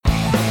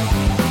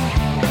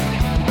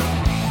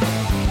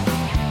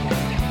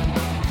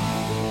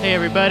Hey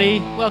everybody,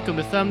 welcome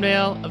to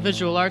Thumbnail, a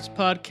visual arts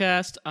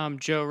podcast. I'm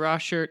Joe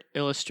Roschert,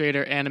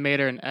 illustrator,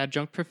 animator, and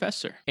adjunct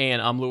professor.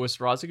 And I'm Louis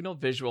Rosignol,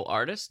 visual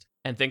artist.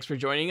 And thanks for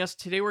joining us.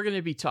 Today we're going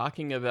to be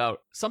talking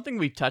about something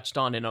we've touched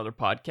on in other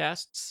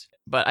podcasts,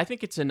 but I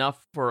think it's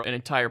enough for an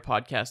entire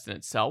podcast in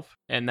itself,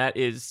 and that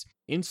is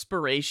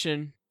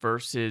inspiration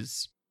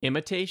versus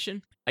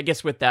imitation. I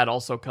guess with that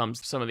also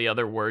comes some of the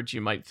other words you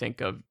might think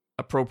of: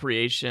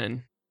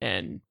 appropriation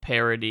and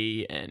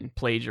parody and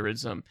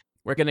plagiarism.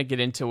 We're going to get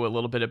into a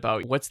little bit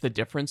about what's the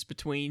difference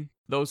between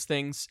those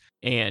things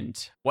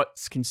and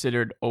what's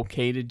considered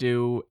okay to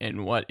do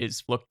and what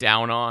is looked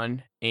down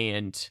on.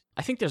 And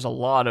I think there's a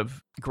lot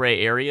of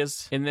gray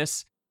areas in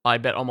this. I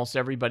bet almost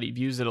everybody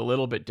views it a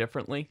little bit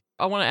differently.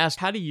 I want to ask,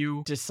 how do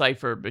you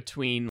decipher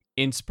between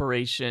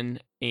inspiration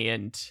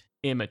and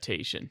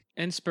imitation?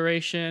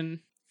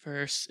 Inspiration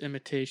versus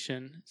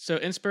imitation. So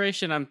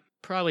inspiration, I'm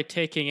probably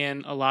taking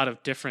in a lot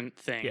of different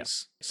things.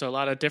 Yeah. So a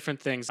lot of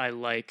different things I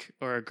like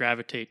or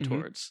gravitate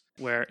towards,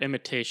 where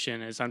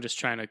imitation is I'm just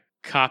trying to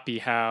copy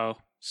how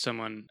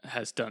someone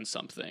has done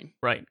something.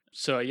 Right.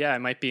 So yeah, I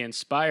might be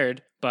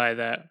inspired by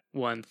that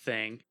one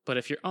thing, but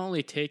if you're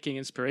only taking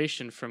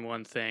inspiration from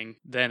one thing,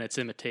 then it's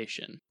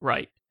imitation.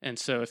 Right. And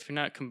so if you're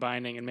not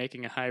combining and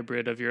making a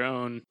hybrid of your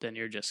own, then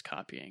you're just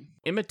copying.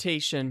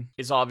 Imitation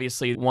is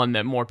obviously one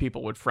that more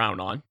people would frown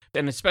on.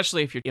 And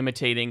especially if you're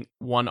imitating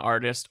one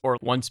artist or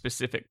one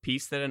specific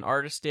piece that an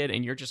artist did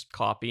and you're just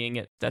copying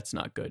it, that's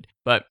not good.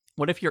 But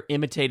what if you're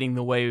imitating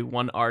the way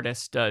one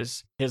artist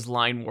does his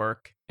line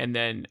work, and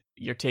then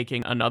you're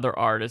taking another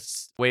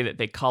artist's way that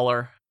they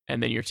color,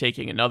 and then you're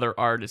taking another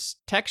artist's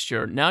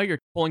texture? Now you're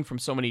pulling from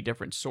so many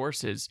different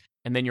sources,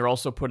 and then you're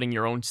also putting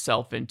your own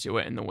self into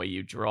it and the way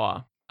you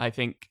draw. I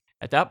think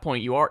at that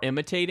point you are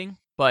imitating,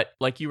 but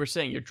like you were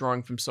saying, you're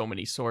drawing from so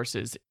many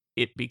sources,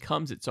 it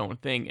becomes its own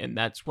thing, and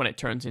that's when it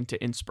turns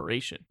into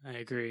inspiration. I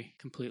agree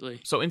completely.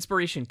 So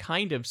inspiration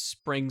kind of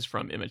springs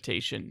from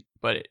imitation,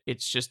 but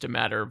it's just a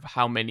matter of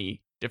how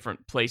many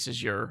different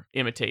places you're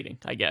imitating,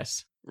 I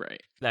guess.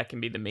 Right. That can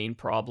be the main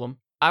problem.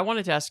 I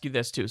wanted to ask you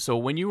this too. So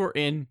when you were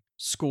in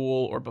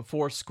school or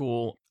before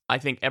school, I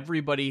think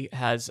everybody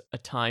has a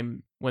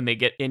time when they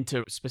get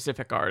into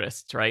specific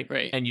artists, right?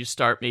 Right. And you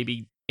start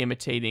maybe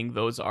imitating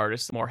those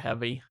artists more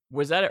heavy.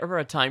 Was that ever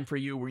a time for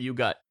you where you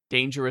got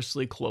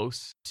dangerously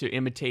close to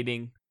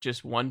imitating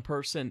just one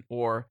person,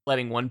 or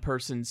letting one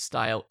person's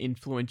style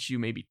influence you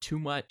maybe too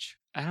much?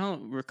 I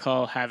don't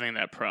recall having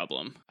that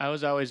problem. I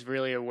was always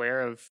really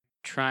aware of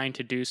trying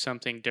to do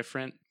something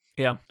different.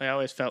 Yeah. I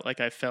always felt like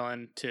I fell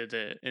into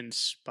the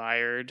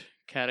inspired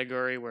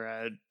category, where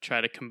I'd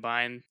try to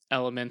combine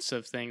elements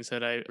of things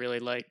that I really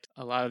liked.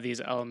 A lot of these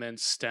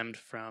elements stemmed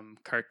from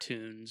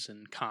cartoons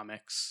and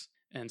comics.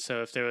 And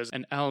so if there was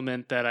an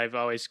element that I've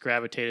always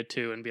gravitated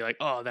to and be like,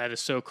 oh, that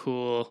is so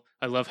cool,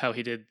 I love how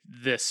he did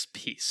this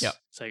piece. Yep.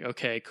 It's like,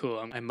 okay,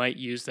 cool. I might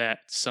use that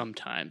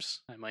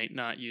sometimes. I might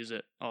not use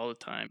it all the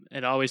time.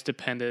 It always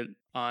depended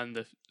on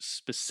the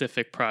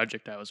specific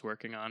project I was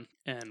working on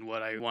and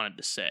what I wanted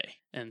to say.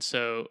 And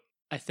so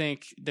I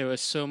think there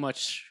was so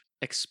much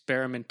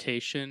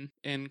experimentation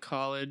in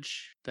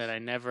college that I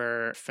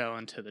never fell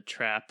into the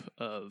trap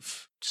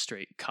of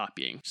straight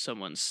copying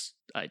someone's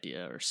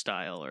idea or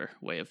style or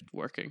way of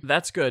working.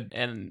 That's good.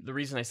 And the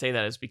reason I say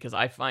that is because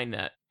I find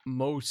that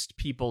most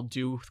people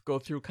do go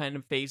through kind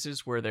of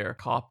phases where they're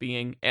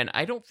copying. And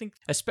I don't think,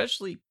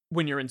 especially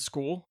when you're in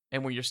school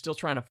and when you're still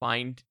trying to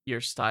find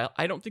your style,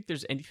 I don't think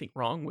there's anything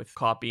wrong with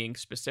copying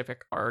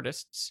specific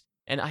artists.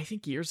 And I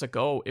think years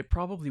ago, it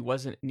probably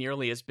wasn't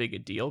nearly as big a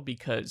deal,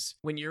 because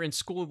when you're in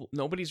school,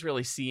 nobody's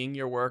really seeing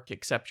your work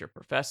except your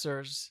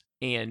professors,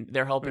 and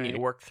they're helping you to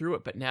work through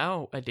it. But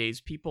nowadays,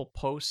 people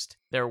post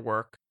their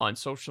work on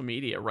social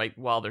media right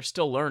while they're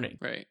still learning.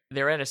 Right.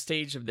 They're at a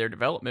stage of their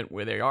development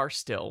where they are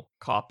still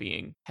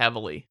copying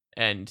heavily,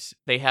 and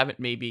they haven't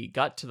maybe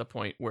got to the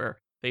point where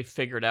they've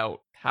figured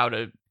out how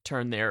to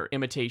turn their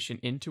imitation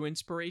into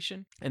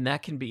inspiration. And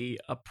that can be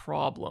a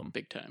problem.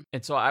 Big time.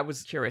 And so I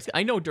was curious.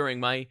 I know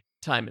during my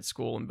time at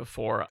school and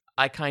before,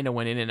 I kind of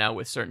went in and out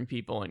with certain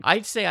people, and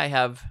I'd say I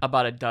have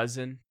about a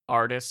dozen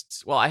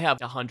artists. Well, I have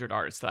 100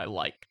 artists that I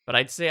like, but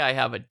I'd say I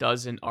have a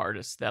dozen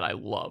artists that I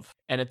love.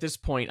 And at this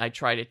point, I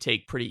try to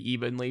take pretty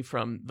evenly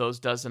from those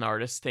dozen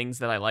artists things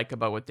that I like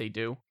about what they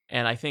do.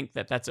 And I think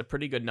that that's a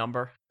pretty good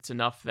number. It's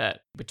enough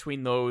that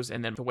between those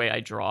and then the way I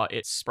draw,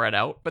 it's spread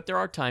out. But there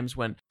are times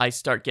when I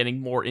start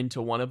getting more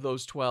into one of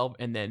those 12,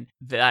 and then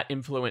that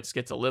influence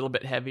gets a little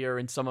bit heavier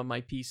in some of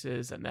my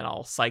pieces, and then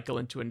I'll cycle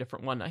into a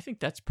different one. I think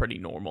that's pretty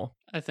normal.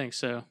 I think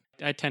so.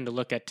 I tend to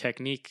look at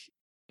technique.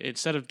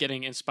 Instead of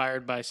getting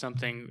inspired by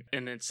something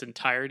in its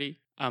entirety,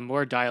 I'm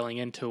more dialing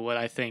into what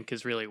I think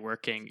is really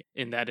working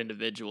in that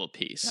individual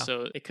piece. Yeah.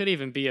 So it could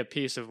even be a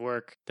piece of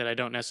work that I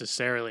don't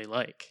necessarily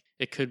like.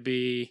 It could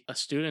be a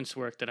student's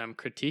work that I'm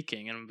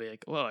critiquing, and I'll be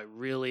like, well, I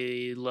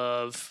really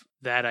love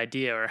that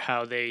idea, or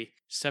how they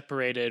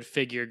separated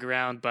figure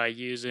ground by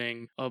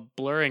using a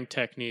blurring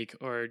technique,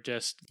 or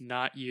just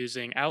not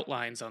using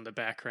outlines on the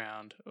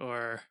background,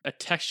 or a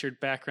textured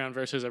background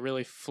versus a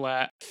really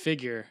flat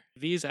figure.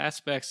 These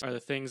aspects are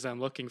the things I'm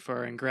looking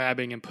for and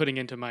grabbing and putting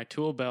into my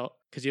tool belt,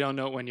 because you don't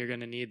know when you're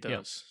going to need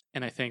those. Yeah.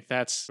 And I think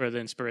that's where the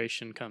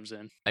inspiration comes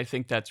in. I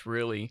think that's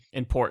really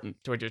important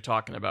to what you're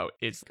talking about.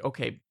 Is,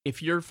 okay,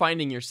 if you're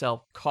finding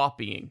yourself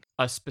copying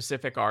a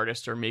specific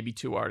artist or maybe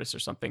two artists or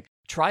something,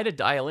 try to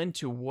dial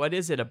into what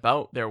is it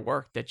about their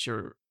work that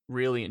you're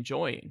really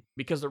enjoying,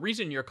 because the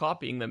reason you're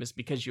copying them is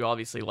because you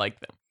obviously like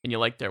them and you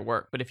like their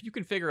work. But if you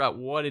can figure out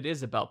what it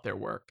is about their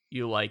work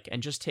you like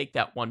and just take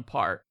that one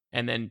part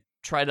and then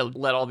try to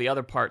let all the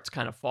other parts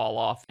kind of fall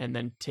off, and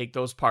then take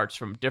those parts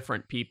from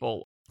different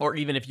people, or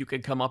even if you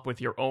could come up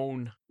with your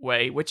own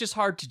way, which is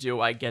hard to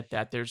do. I get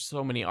that. There's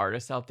so many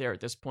artists out there at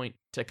this point.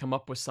 To come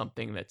up with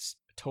something that's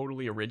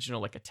totally original,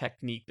 like a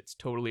technique that's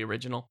totally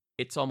original,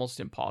 it's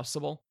almost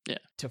impossible. Yeah.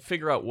 To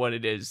figure out what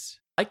it is.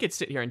 I could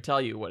sit here and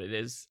tell you what it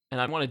is,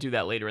 and I want to do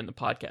that later in the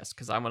podcast,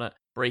 because I want to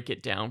break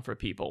it down for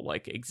people,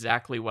 like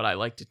exactly what I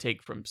like to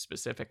take from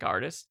specific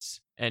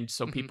artists, and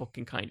so people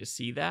can kind of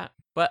see that.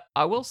 But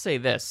I will say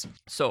this.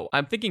 So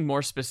I'm thinking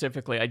more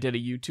specifically, I did a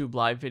YouTube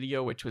live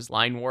video, which was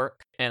line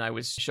work, and I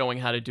was showing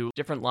how to do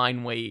different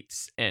line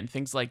weights and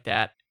things like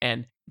that.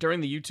 And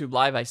during the YouTube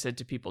live, I said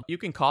to people, you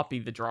can copy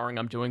the drawing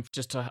I'm doing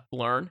just to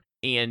learn.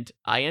 And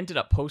I ended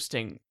up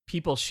posting,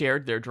 people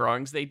shared their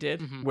drawings they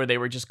did, where they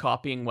were just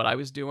copying what I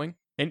was doing.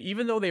 And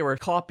even though they were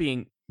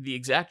copying the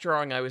exact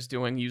drawing I was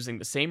doing using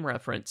the same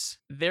reference,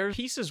 their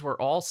pieces were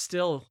all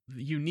still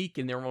unique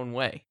in their own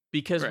way.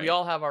 Because we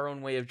all have our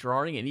own way of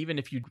drawing, and even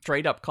if you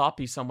straight up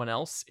copy someone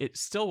else, it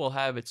still will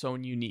have its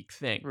own unique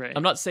thing. Right.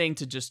 I'm not saying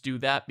to just do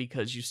that,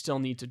 because you still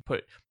need to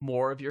put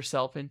more of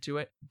yourself into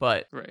it,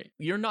 but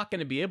you're not going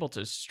to be able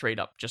to straight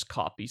up just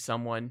copy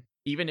someone,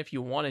 even if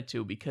you wanted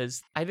to,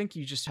 because I think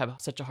you just have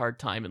such a hard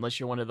time unless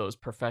you're one of those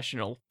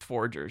professional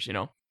forgers, you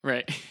know?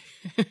 Right.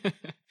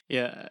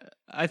 Yeah,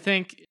 I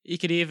think you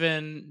could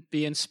even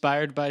be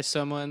inspired by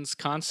someone's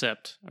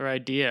concept or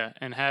idea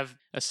and have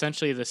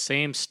essentially the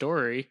same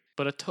story,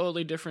 but a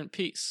totally different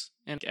piece.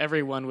 And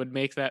everyone would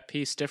make that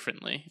piece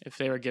differently if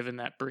they were given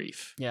that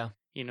brief. Yeah.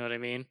 You know what I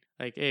mean?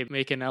 Like, hey,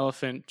 make an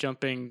elephant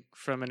jumping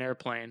from an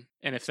airplane.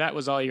 And if that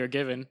was all you're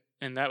given,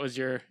 and that was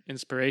your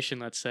inspiration,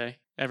 let's say,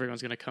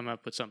 everyone's going to come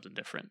up with something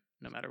different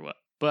no matter what.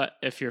 But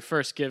if you're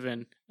first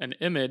given an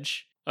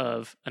image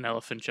of an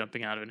elephant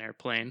jumping out of an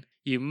airplane,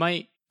 you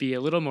might be a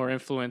little more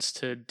influenced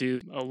to do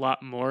a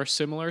lot more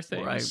similar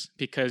things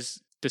because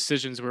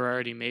decisions were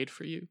already made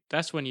for you.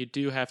 That's when you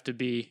do have to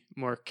be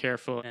more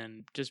careful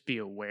and just be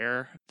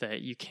aware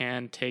that you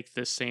can take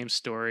the same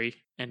story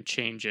and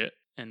change it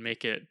and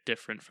make it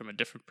different from a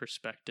different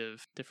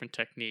perspective, different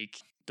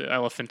technique. The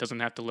elephant doesn't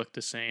have to look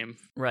the same.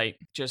 Right.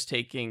 Just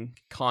taking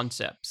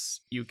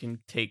concepts, you can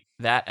take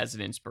that as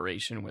an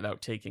inspiration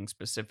without taking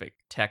specific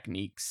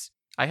techniques.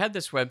 I had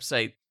this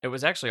website, it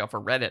was actually off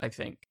of Reddit, I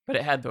think, but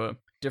it had the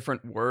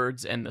different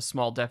words and the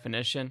small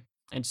definition.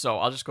 And so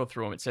I'll just go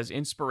through them. It says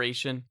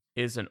inspiration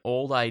is an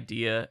old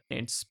idea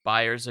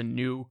inspires a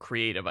new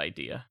creative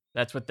idea.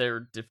 That's what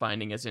they're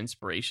defining as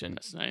inspiration.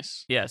 That's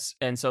nice. Yes.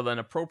 And so then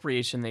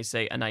appropriation, they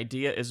say an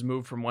idea is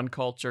moved from one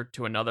culture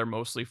to another,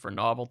 mostly for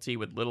novelty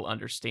with little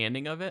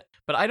understanding of it.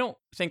 But I don't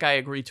think I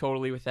agree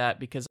totally with that,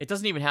 because it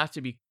doesn't even have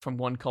to be from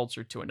one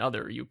culture to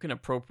another. You can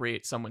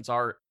appropriate someone's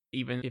art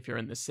even if you're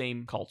in the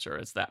same culture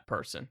as that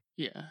person.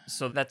 Yeah.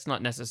 So that's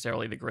not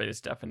necessarily the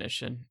greatest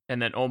definition.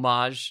 And then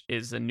homage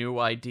is a new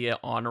idea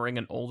honoring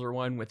an older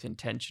one with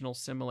intentional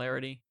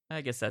similarity.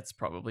 I guess that's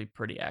probably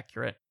pretty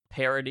accurate.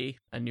 Parody,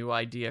 a new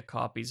idea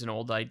copies an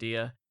old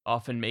idea,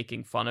 often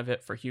making fun of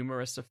it for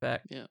humorous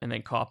effect. Yeah. And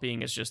then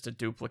copying is just a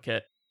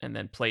duplicate. And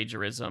then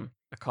plagiarism,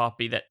 a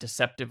copy that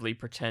deceptively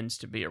pretends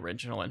to be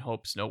original and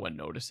hopes no one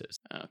notices.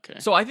 Okay.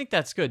 So I think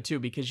that's good too,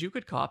 because you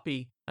could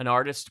copy an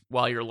artist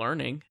while you're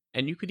learning,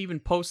 and you could even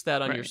post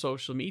that on your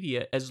social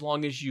media as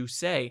long as you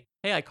say,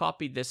 hey, I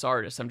copied this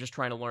artist. I'm just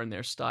trying to learn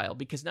their style,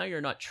 because now you're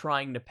not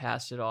trying to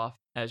pass it off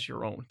as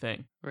your own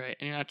thing. Right.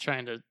 And you're not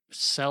trying to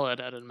sell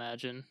it, I'd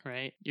imagine,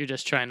 right? You're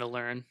just trying to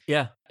learn.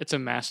 Yeah. It's a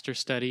master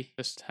study.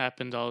 This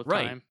happened all the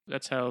time.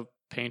 That's how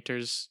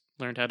painters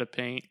learned how to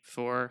paint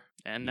before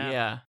and now.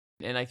 Yeah.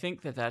 And I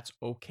think that that's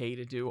okay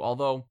to do,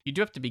 although you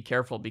do have to be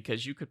careful,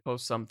 because you could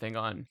post something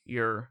on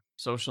your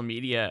social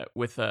media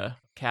with a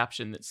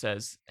caption that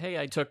says, hey,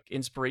 I took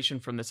inspiration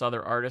from this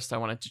other artist. I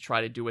wanted to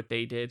try to do what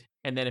they did.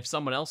 And then if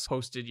someone else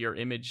posted your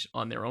image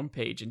on their own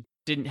page and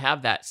didn't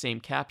have that same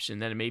caption,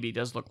 then it maybe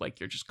does look like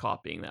you're just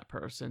copying that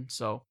person.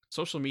 So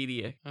social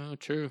media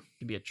can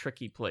be a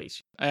tricky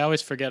place. I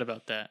always forget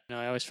about that.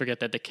 I always forget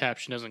that the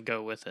caption doesn't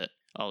go with it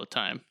all the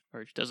time,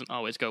 or it doesn't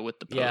always go with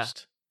the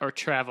post. or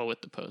travel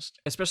with the post.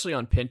 Especially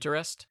on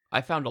Pinterest.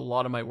 I found a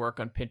lot of my work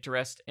on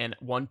Pinterest, and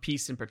one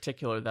piece in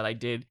particular that I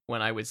did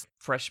when I was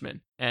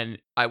freshman. And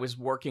I was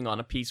working on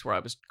a piece where I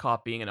was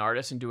copying an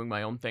artist and doing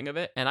my own thing of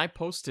it. And I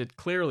posted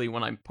clearly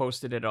when I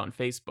posted it on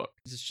Facebook.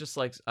 It's just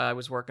like I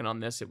was working on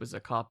this. It was a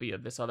copy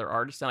of this other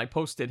artist. And I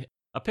posted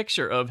a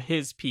picture of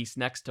his piece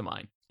next to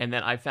mine. And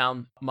then I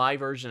found my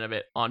version of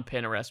it on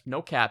Pinterest.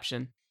 No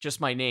caption,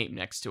 just my name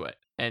next to it.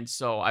 And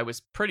so I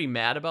was pretty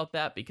mad about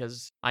that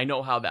because I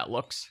know how that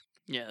looks.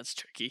 Yeah, that's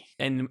tricky.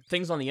 And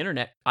things on the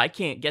internet, I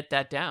can't get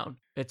that down.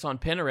 It's on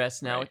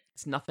Pinterest now. Right.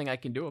 It's nothing I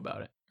can do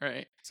about it.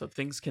 Right. So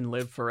things can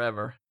live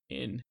forever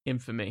in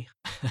infamy.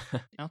 I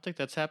don't think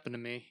that's happened to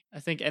me. I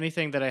think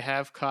anything that I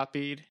have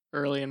copied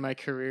early in my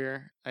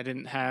career, I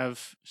didn't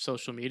have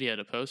social media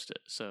to post it.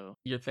 So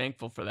You're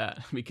thankful for that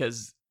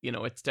because,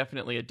 it's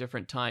definitely a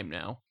different time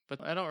now.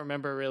 But I don't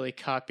remember really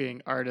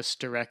copying artists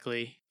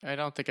directly. I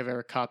don't think I've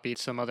ever copied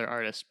some other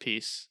artist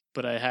piece,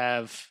 but I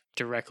have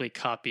directly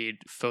copied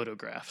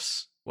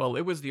photographs. Well,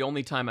 it was the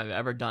only time I've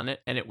ever done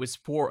it, and it was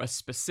for a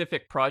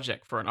specific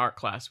project for an art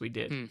class we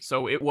did.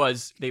 So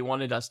they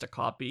wanted us to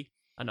copy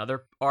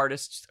another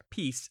artist's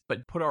piece,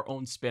 but put our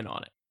own spin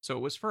on it. So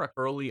it was for an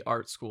early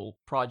art school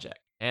project,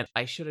 and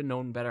I should have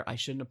known better. I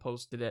shouldn't have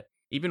posted it,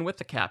 even with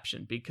the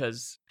caption,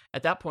 because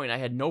at that point I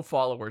had no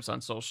followers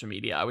on social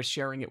media. I was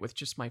sharing it with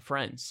just my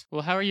friends.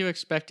 Well, how are you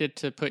expected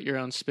to put your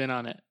own spin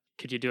on it?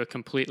 Could you do a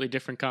completely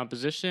different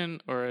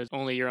composition, or is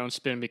only your own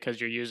spin because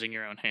you're using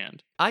your own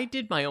hand? I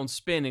did my own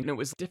spin, and it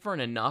was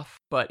different enough,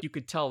 but you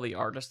could tell the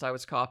artist I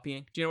was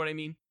copying. Do you know what I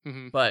mean?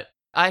 Mm-hmm. But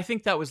I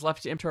think that was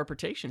left to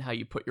interpretation, how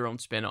you put your own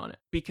spin on it.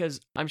 Because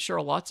I'm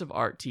sure lots of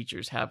art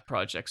teachers have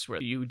projects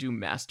where you do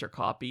master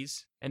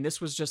copies. And this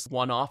was just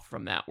one off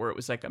from that, where it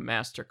was like a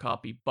master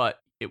copy, but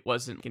it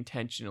wasn't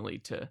intentionally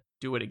to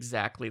do it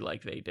exactly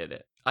like they did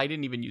it. I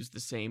didn't even use the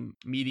same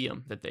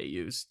medium that they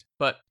used.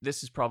 But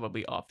this is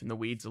probably off in the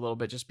weeds a little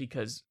bit just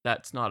because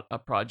that's not a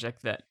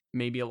project that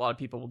maybe a lot of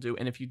people will do.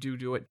 And if you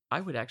do it,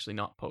 I would actually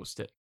not post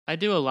it. I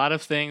do a lot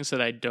of things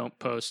that I don't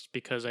post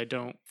because I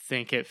don't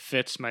think it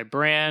fits my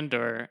brand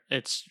or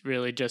it's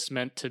really just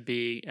meant to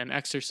be an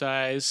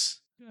exercise.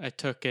 I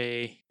took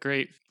a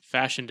great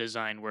fashion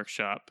design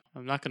workshop.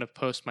 I'm not going to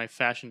post my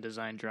fashion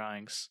design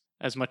drawings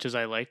as much as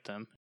I like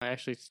them. I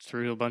actually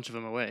threw a bunch of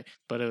them away,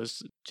 but it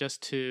was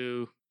just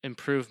to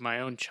improve my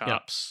own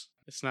chops.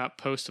 Yeah. It's not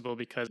postable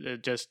because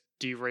it just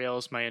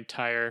derails my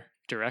entire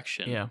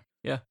direction. Yeah.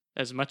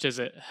 As much as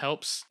it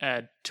helps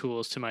add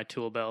tools to my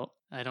tool belt,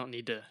 I don't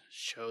need to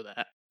show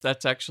that.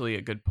 That's actually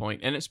a good point.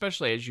 And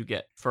especially as you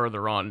get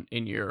further on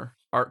in your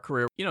art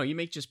career, you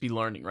may just be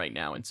learning right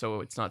now. And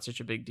so it's not such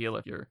a big deal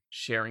if you're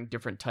sharing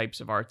different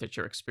types of art that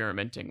you're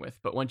experimenting with.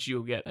 But once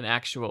you get an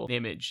actual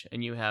image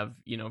and you have,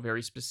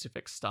 very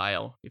specific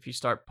style, if you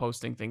start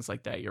posting things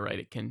like that, you're right,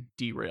 it can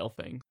derail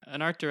things.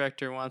 An art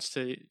director wants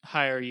to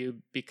hire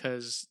you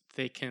because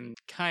they can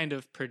kind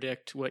of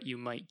predict what you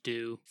might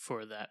do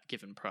for that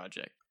given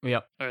project.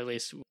 Yep. Or at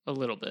least a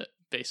little bit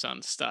based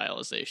on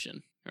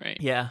stylization. Right.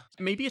 Yeah.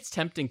 Maybe it's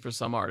tempting for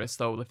some artists,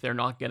 though, if they're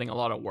not getting a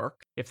lot of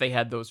work, if they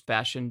had those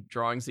fashion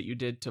drawings that you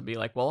did to be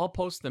like, well, I'll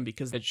post them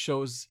because it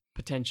shows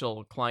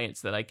potential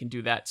clients that I can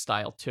do that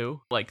style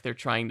too. Like they're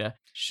trying to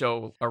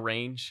show a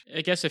range.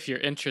 I guess if you're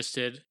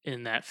interested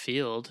in that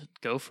field,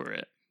 go for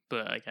it.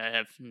 But I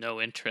have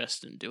no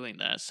interest in doing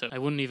that. So I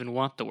wouldn't even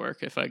want the work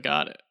if I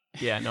got it.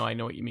 Yeah, no, I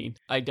know what you mean.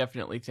 I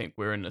definitely think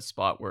we're in a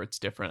spot where it's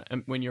different.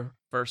 And when you're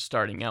first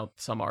starting out,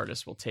 some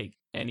artists will take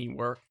any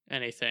work.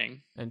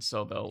 Anything. And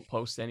so they'll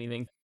post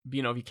anything. If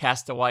you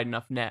cast a wide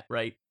enough net,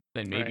 right,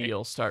 then maybe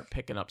you'll start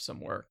picking up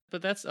some work.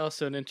 But that's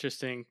also an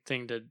interesting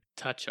thing to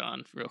touch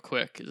on real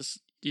quick is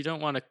you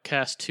don't want to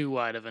cast too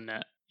wide of a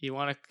net. You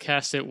want to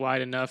cast it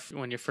wide enough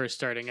when you're first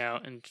starting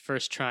out and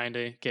first trying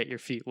to get your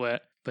feet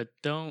wet. But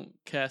don't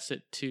cast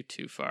it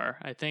too far.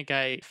 I think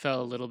I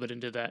fell a little bit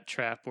into that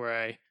trap where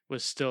I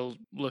was still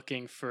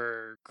looking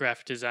for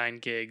graphic design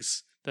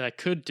gigs that I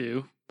could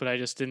do, but I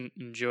just didn't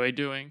enjoy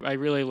doing. I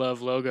really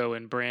love logo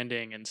and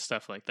branding and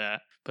stuff like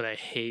that, but I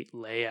hate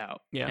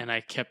layout. Yeah. And I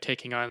kept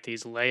taking on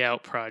these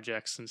layout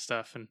projects and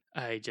stuff, and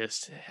I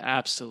just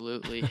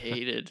absolutely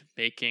hated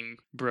making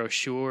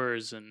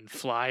brochures and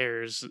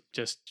flyers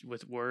just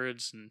with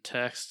words and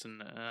text.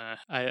 And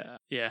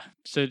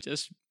so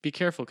just be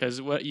careful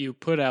because what you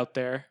put out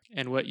there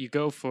and what you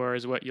go for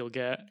is what you'll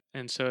get.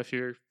 And so if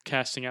you're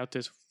casting out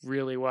this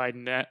really wide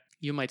net,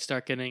 you might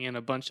start getting in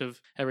a bunch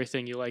of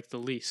everything you like the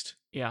least.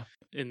 Yeah.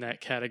 In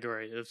that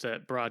category, of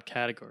that broad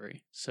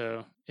category.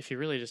 So if you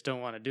really just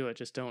don't want to do it,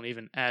 just don't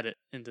even add it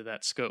into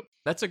that scope.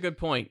 That's a good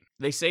point.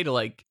 They say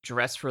to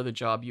dress for the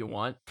job you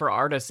want. For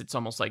artists, it's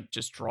almost like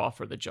just draw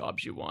for the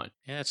jobs you want.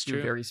 Yeah, that's do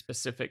true. Very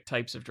specific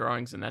types of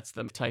drawings, and that's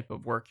the type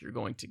of work you're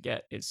going to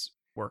get is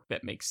work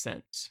that makes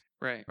sense.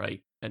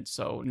 Right. And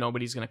so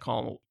nobody's going to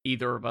call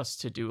either of us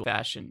to do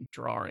fashion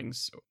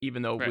drawings,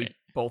 even though we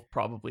both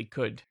probably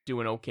could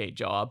do an okay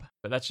job.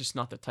 But that's just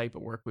not the type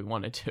of work we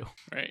want to do.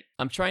 Right.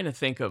 I'm trying to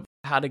think of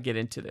how to get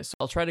into this.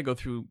 I'll try to go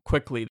through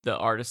quickly the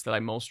artists that I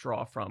most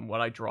draw from,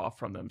 what I draw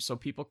from them, so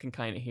people can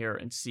kind of hear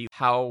and see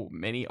how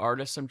many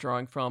artists I'm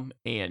drawing from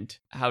and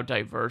how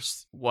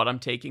diverse what I'm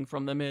taking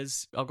from them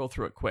is. I'll go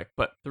through it quick.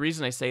 But the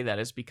reason I say that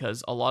is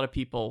because a lot of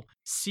people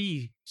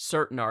see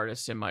certain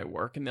artists in my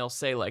work and they'll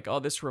say like,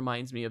 oh, this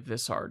reminds me of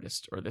this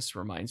artist or this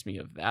reminds me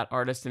of that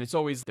artist. And it's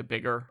always the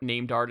bigger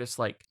named artists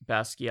like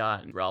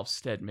Basquiat and Ralph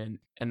Steadman.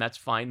 And that's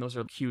fine. Those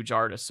are huge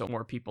artists, so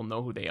more people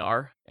know who they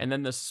are. And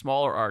then the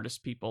smaller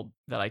artist people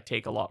that I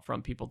take a lot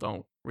from, people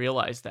don't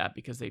realize that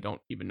because they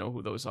don't even know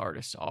who those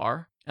artists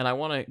are. And I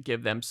want to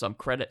give them some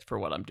credit for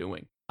what I'm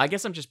doing. I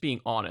guess I'm just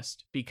being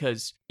honest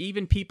because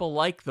even people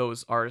like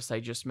those artists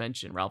I just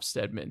mentioned, Ralph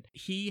Steadman,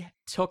 he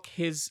took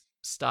his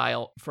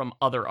style from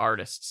other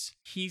artists.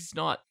 He's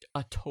not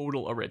a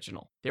total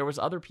original. There was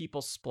other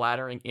people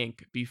splattering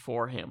ink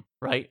before him,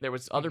 right? There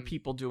was other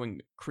people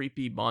doing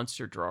creepy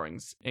monster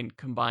drawings and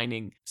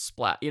combining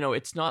splat.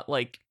 It's not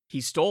like he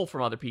stole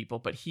from other people,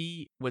 but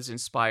he was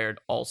inspired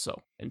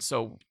also. And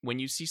so when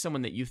you see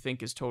someone that you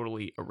think is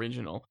totally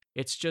original,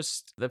 it's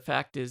just the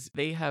fact is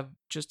they have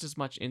just as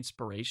much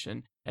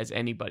inspiration as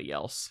anybody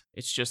else.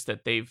 It's just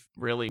that they've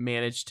really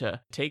managed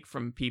to take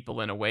from people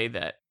in a way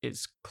that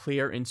is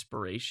clear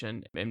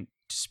inspiration and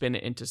spin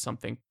it into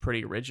something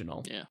pretty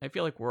original. Yeah. I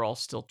feel like we're all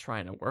still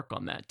trying to work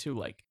on that too,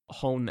 like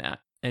hone that.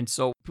 And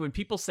so when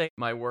people say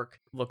my work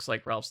looks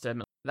like Ralph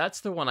Steadman,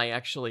 that's the one I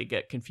actually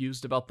get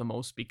confused about the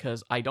most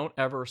because I don't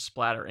ever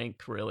splatter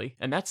ink really.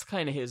 And that's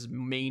kind of his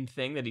main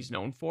thing that he's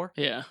known for.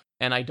 Yeah.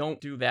 And I don't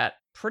do that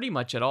pretty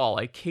much at all.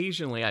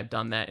 Occasionally I've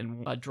done that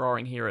in a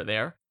drawing here or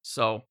there.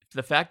 So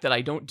the fact that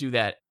I don't do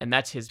that and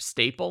that's his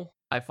staple,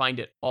 I find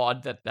it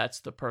odd that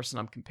that's the person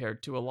I'm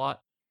compared to a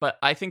lot. But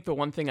I think the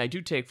one thing I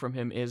do take from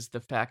him is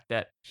the fact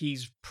that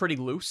he's pretty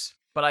loose.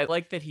 But I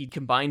like that he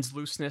combines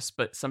looseness,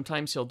 but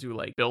sometimes he'll do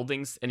like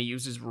buildings and he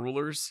uses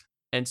rulers.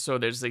 And so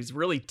there's these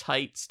really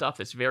tight stuff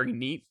that's very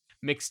neat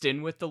mixed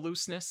in with the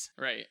looseness.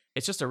 Right.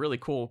 It's just a really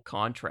cool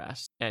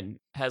contrast and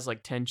has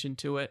like tension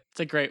to it.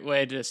 It's a great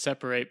way to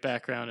separate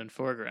background and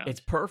foreground. It's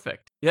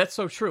perfect. That's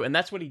so true. And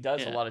that's what he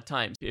does a Yeah. lot of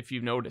times, if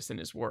you notice in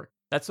his work.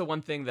 That's the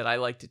one thing that I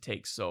like to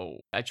take.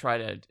 So I try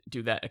to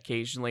do that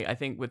occasionally. I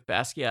think with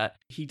Basquiat,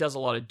 he does a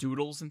lot of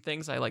doodles and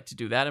things. I like to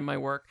do that in my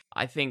work.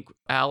 I think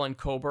Alan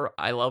Kober,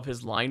 I love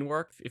his line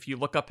work. If you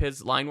look up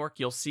his line work,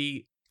 you'll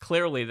see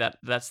clearly that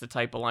that's the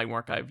type of line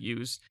work I've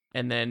used.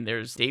 And then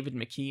there's David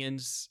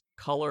McKeon's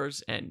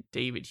colors and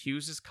David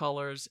Hughes's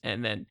colors,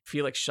 and then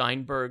Felix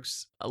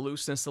Scheinberg's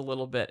looseness a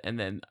little bit. And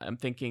then I'm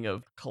thinking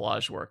of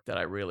collage work that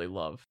I really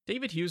love.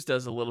 David Hughes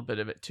does a little bit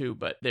of it too,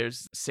 but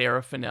there's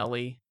Sarah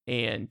Finelli.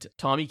 And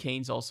Tommy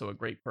Kane's also a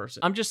great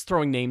person. I'm just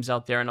throwing names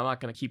out there and I'm not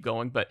going to keep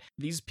going, but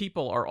these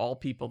people are all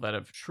people that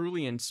have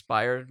truly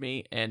inspired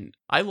me. And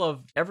I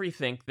love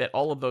everything that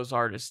all of those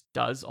artists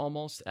does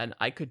almost. And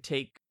I could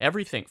take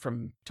everything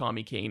from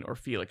Tommy Kane or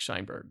Felix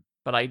Scheinberg.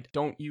 But I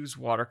don't use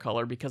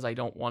watercolor because I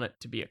don't want it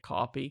to be a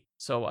copy.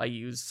 So I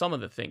use some of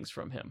the things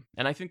from him.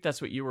 And I think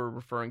that's what you were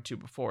referring to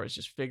before, is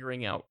just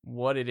figuring out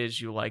what it is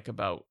you like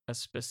about a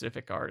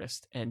specific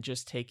artist and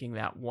just taking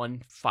that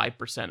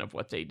 5% of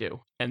what they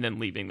do and then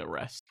leaving the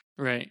rest.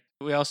 Right.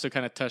 We also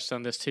kind of touched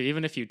on this too.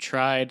 Even if you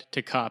tried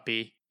to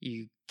copy,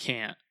 you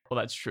can't. Well,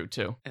 that's true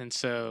too. And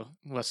so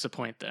what's the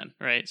point then,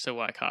 right? So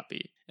why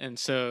copy? And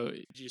so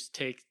you just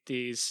take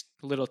these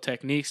little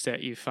techniques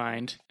that you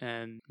find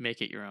and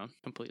make it your own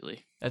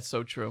completely. That's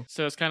so true.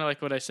 So it's kind of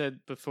like what I said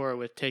before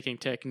with taking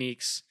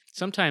techniques.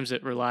 Sometimes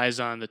it relies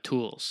on the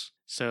tools.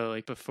 So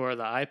like before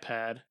the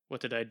iPad,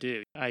 what did I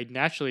do? I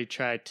naturally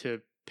tried to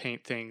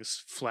paint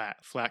things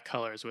flat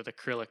colors with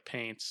acrylic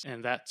paints,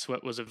 and that's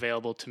what was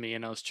available to me.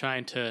 And I was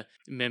trying to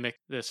mimic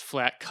this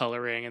flat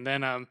coloring, and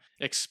then I'm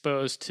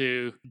exposed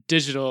to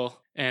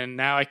digital, and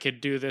now I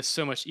could do this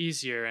so much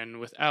easier and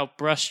without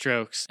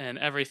brushstrokes, and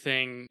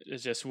everything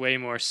is just way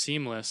more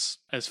seamless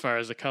as far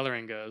as the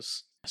coloring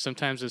goes.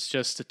 Sometimes it's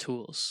just the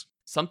tools.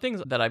 Some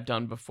things that I've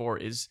done before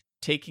is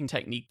taking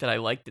technique that I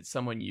liked that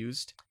someone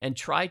used and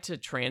try to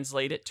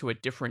translate it to a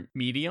different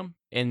medium.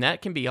 And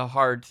that can be a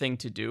hard thing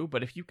to do,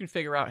 but if you can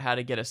figure out how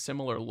to get a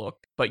similar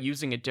look, but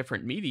using a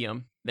different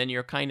medium, then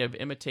you're kind of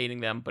imitating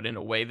them, but in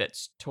a way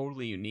that's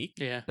totally unique.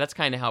 Yeah. That's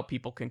kind of how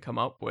people can come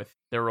up with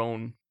their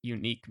own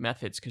unique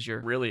methods, because you're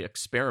really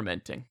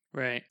experimenting.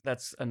 Right.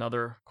 That's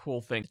another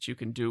cool thing that you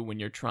can do when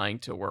you're trying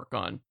to work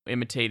on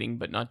imitating,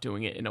 but not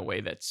doing it in a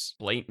way that's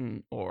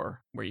blatant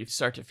or where you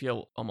start to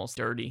feel almost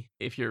dirty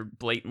if you're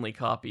blatantly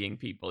copying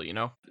people, you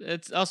know?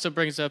 It also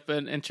brings up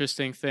an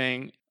interesting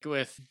thing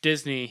with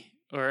Disney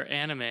or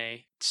anime.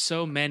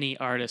 So many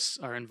artists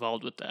are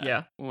involved with that.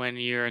 Yeah. When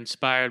you're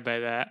inspired by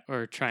that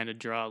or trying to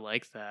draw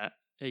like that,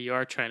 you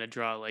are trying to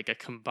draw like a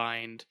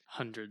combined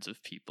hundreds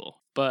of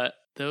people. But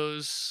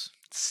those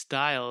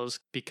styles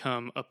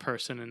become a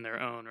person in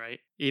their own, right?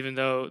 Even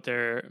though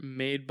they're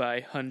made by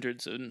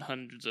hundreds and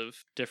hundreds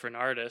of different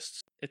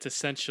artists, it's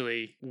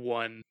essentially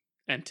one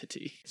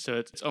entity. So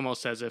it's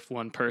almost as if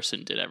one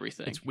person did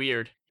everything. It's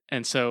weird.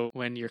 And so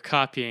when you're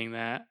copying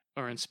that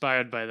or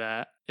inspired by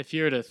that, if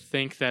you were to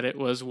think that it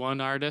was one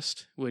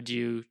artist, would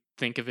you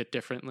think of it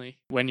differently?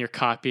 When you're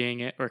copying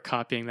it or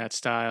copying that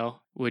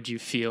style, would you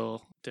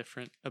feel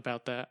different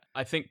about that?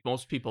 I think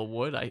most people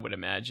would, I would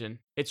imagine.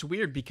 It's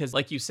weird because,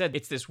 like you said,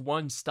 it's this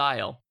one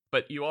style,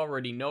 but you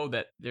already know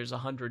that there's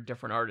 100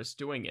 different artists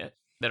doing it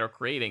that are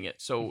creating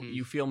it. So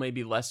you feel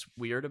maybe less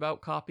weird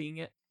about copying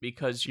it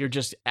because you're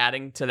just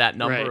adding to that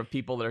number of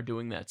people that are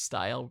doing that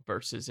style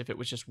versus if it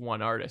was just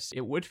one artist.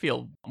 It would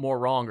feel more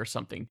wrong or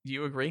something. Do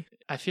you agree?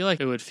 I feel like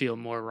it would feel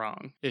more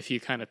wrong if you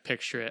kind of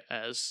picture it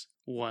as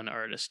one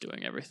artist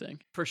doing everything.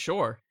 For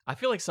sure. I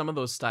feel like some of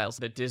those styles,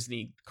 the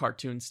Disney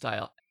cartoon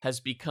style,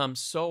 has become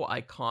so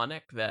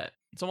iconic that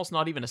it's almost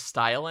not even a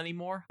style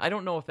anymore. I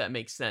don't know if that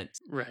makes sense.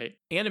 Right.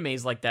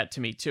 Anime's like that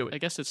to me too. I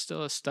guess it's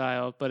still a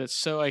style, but it's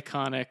so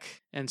iconic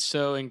and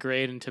so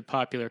ingrained into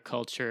popular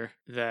culture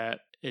that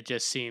it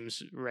just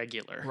seems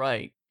regular.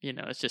 Right. You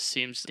know, it just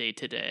seems day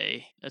to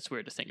day. That's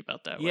weird to think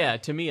about that way. Yeah,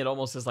 to me, it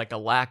almost is like a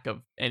lack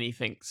of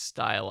anything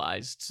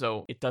stylized.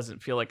 So it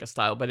doesn't feel like a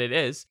style, but it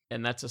is.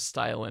 And that's a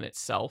style in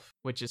itself,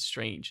 which is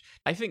strange.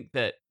 I think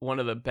that one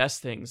of the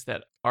best things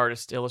that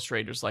artists,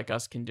 illustrators like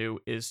us can do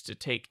is to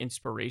take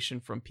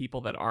inspiration from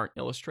people that aren't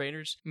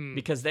illustrators,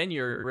 because then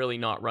you're really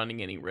not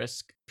running any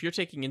risk. If you're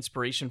taking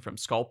inspiration from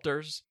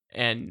sculptors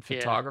and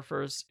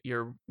photographers,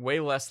 you're way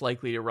less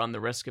likely to run the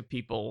risk of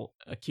people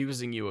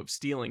accusing you of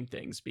stealing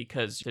things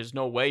because there's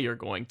no way you're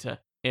going to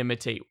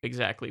imitate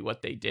exactly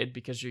what they did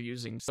because you're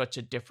using such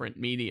a different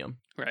medium.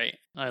 Right.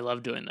 I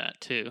love doing that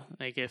too.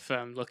 Like if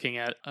I'm looking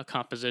at a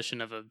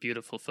composition of a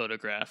beautiful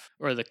photograph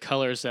or the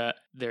colors that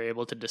they're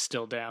able to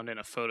distill down in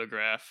a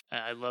photograph,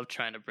 I love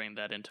trying to bring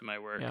that into my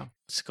work. Yeah.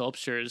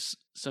 Sculptures,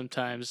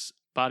 sometimes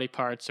body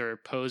parts or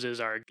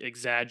poses are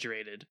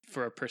exaggerated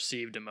for a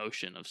perceived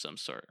emotion of some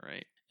sort,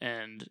 right?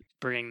 And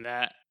bringing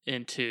that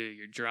into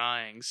your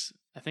drawings,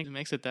 I think it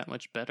makes it that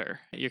much better.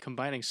 You're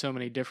combining so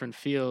many different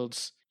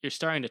fields. You're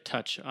starting to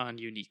touch on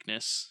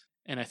uniqueness.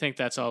 And I think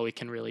that's all we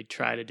can really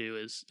try to do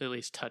is at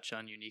least touch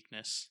on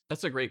uniqueness.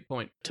 That's a great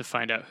point. To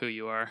find out who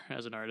you are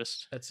as an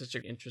artist. That's such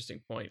an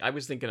interesting point. I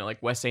was thinking of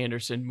like Wes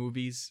Anderson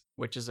movies,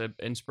 which is an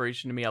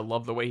inspiration to me. I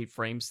love the way he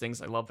frames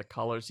things. I love the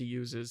colors he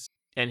uses.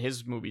 And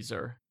his movies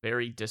are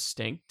very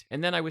distinct.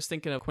 And then I was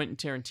thinking of Quentin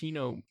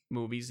Tarantino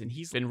movies, and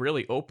he's been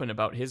really open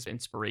about his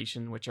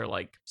inspiration, which are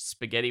like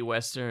spaghetti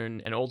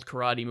western and old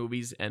karate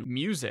movies. And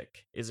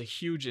music is a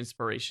huge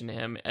inspiration to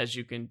him, as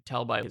you can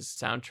tell by his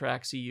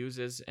soundtracks he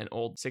uses and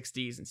old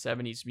 60s and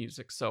 70s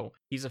music. So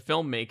he's a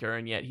filmmaker,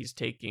 and yet he's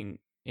taking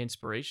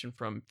inspiration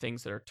from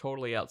things that are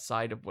totally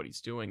outside of what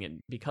he's doing. And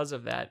because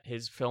of that,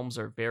 his films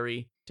are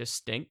very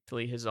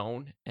distinctly his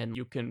own. And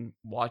you can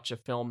watch a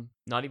film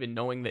not even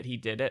knowing that he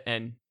did it.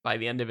 And by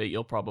the end of it,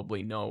 you'll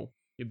probably know,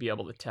 you'll be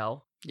able to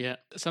tell. Yeah.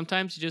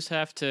 Sometimes you just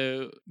have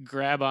to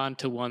grab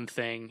onto one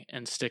thing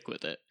and stick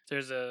with it.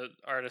 There's a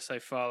artist I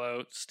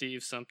follow,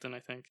 Steve something, I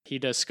think. He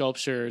does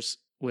sculptures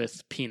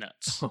with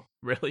peanuts. Oh,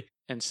 really?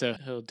 And so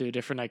he'll do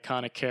different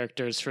iconic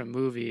characters from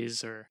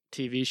movies or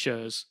TV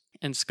shows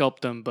and sculpt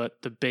them, but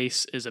the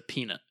base is a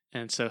peanut.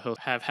 And so he'll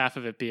have half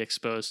of it be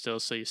exposed still,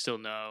 so you still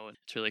know.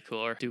 It's really cool.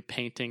 Or do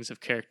paintings of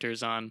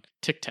characters on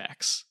Tic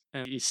Tacs.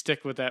 And you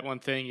stick with that one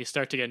thing, you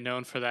start to get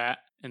known for that,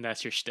 and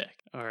that's your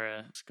shtick. Or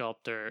a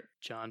sculptor,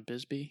 John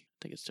Bisbee. I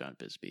think it's John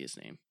Bisbee, his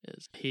name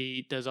is.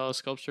 He does all the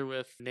sculpture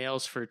with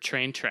nails for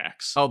train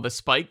tracks. Oh, the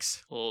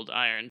spikes? Old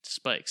iron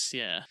spikes,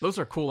 yeah. Those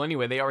are cool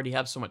anyway. They already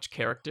have so much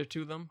character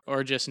to them.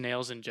 Or just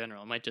nails in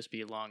general. It might just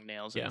be long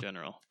nails in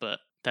general. But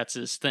that's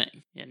his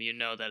thing. And you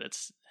know that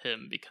it's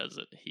him because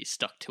he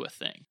stuck to a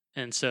thing.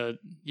 And so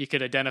you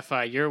could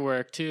identify your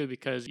work too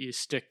because you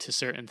stick to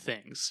certain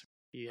things.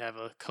 You have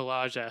a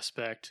collage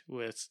aspect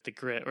with the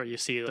grit, or you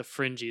see the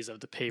fringes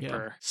of the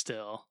paper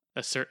still,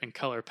 a certain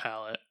color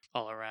palette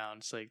all around.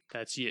 It's like,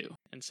 that's you.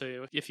 And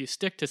so if you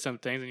stick to some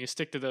things and you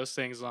stick to those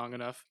things long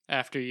enough,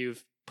 after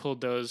you've pulled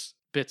those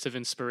bits of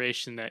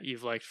inspiration that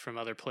you've liked from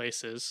other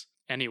places,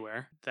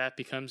 anywhere, that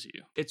becomes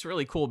you. It's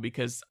really cool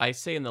because I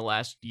say in the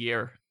last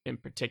year in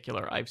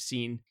particular, I've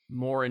seen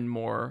more and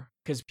more,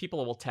 because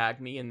people will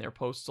tag me in their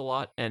posts a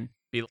lot and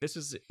be, this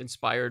is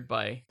inspired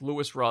by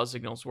Louis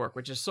Rosignol's work,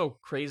 which is so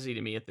crazy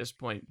to me at this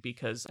point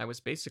because I was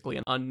basically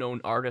an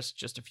unknown artist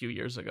just a few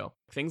years ago.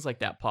 Things like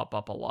that pop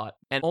up a lot.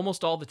 And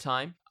almost all the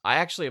time, I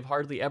actually have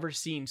hardly ever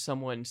seen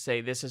someone say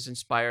this is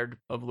inspired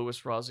of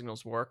Louis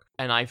Rosignol's work.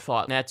 And I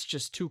thought, that's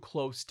just too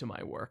close to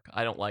my work.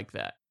 I don't like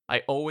that.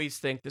 I always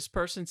think this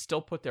person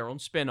still put their own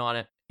spin on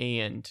it,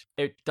 and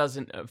it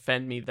doesn't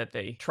offend me that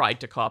they tried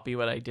to copy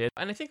what I did.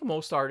 And I think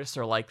most artists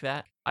are like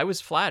that. I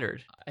was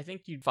flattered. I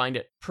think you'd find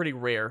it pretty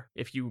rare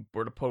if you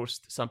were to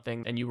post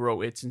something and you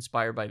wrote it's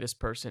inspired by this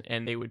person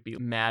and they would be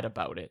mad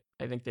about it.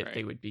 I think that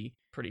they would be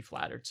pretty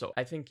flattered. So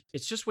I think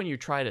it's just when you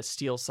try to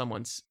steal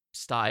someone's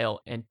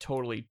style and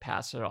totally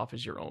pass it off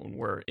as your own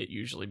where it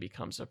usually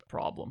becomes a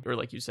problem. Or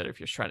like you said, if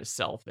you're trying to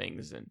sell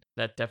things, and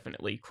that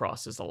definitely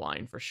crosses the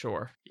line for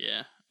sure.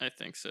 Yeah, I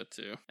think so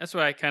too. That's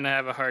why I kind of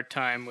have a hard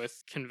time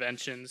with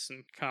conventions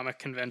and comic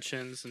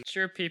conventions. And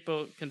sure,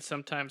 people can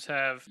sometimes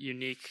have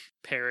unique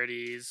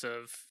parodies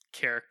of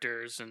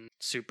characters and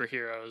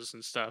superheroes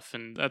and stuff,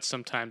 and that's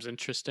sometimes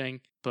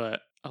interesting.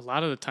 But a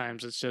lot of the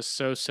times it's just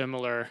so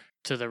similar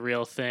to the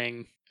real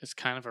thing. It's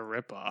kind of a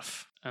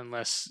ripoff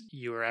unless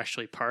you are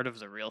actually part of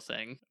the real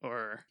thing.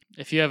 Or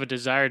if you have a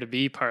desire to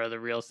be part of the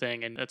real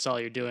thing and that's all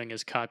you're doing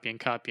is copying,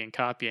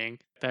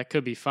 that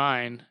could be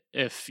fine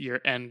if your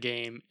end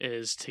game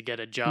is to get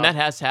a And job that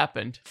has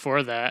happened.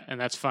 for that, and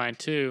that's fine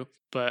too.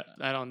 But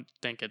I don't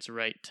think it's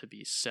right to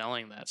be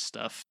selling that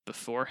stuff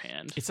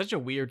beforehand. It's such a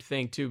weird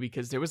thing, too,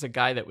 because there was a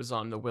guy that was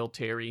on the Will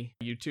Terry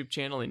YouTube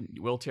channel, and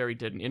Will Terry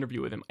did an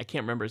interview with him. I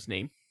can't remember his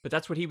name, but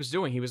that's what he was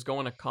doing. He was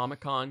going to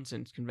Comic-Cons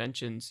and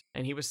conventions,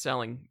 and he was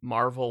selling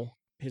Marvel,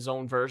 his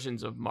own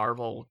versions of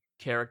Marvel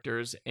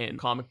characters and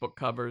comic book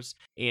covers,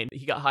 and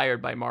he got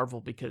hired by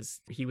Marvel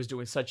because he was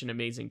doing such an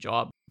amazing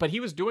job. But he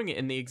was doing it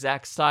in the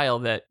exact style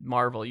that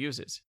Marvel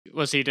uses.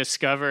 Was he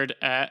discovered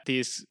at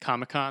these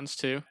Comic-Cons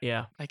too?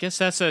 Yeah. I guess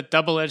that's a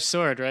double-edged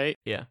sword, right?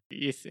 Yeah.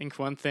 You think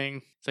one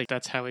thing, it's like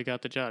that's how he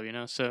got the job, you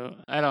know? So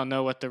I don't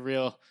know what the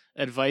real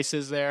advice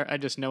is there. I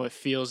just know it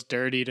feels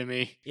dirty to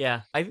me.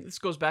 Yeah, I think this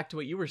goes back to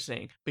what you were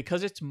saying.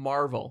 Because it's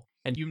Marvel,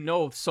 and you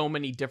know so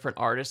many different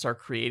artists are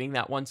creating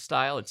that one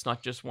style, it's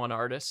not just one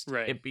artist.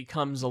 Right. It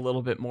becomes a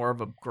little bit more of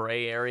a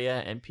gray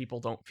area, and people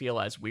don't feel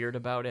as weird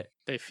about it.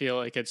 They feel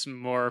like it's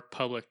more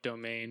public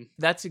domain.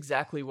 That's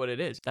exactly what it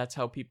is. That's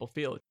how people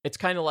feel. It's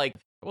kind of like,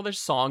 well, there's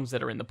songs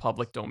that are in the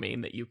public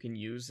domain that you can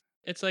use.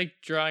 It's like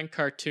drawing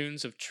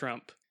cartoons of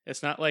Trump.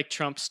 It's not like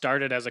Trump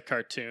started as a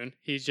cartoon.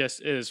 He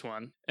just is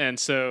one. And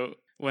so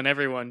when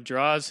everyone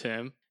draws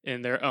him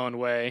in their own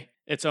way,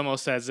 it's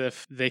almost as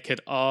if they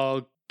could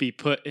all be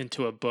put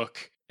into a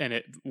book and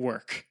it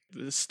work.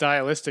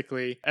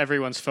 Stylistically,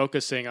 everyone's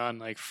focusing on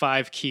like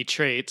 5 key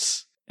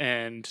traits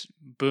and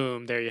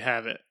boom, there you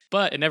have it.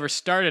 But it never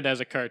started as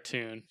a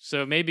cartoon.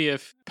 So maybe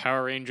if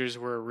Power Rangers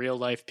were real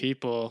life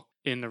people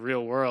in the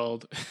real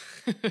world,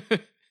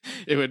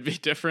 it would be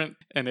different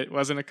and it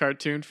wasn't a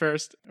cartoon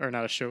first or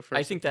not a show first.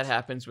 I think that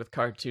happens with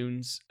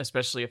cartoons,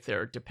 especially if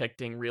they're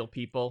depicting real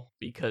people,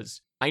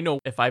 because I know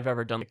if I've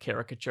ever done a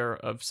caricature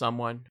of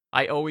someone,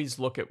 I always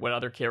look at what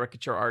other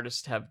caricature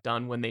artists have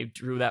done when they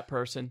drew that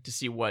person to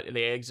see what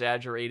they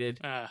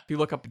exaggerated. If you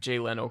look up a Jay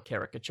Leno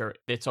caricature,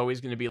 it's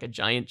always going to be like a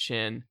giant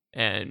chin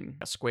and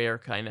a square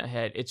kind of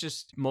head. It's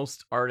just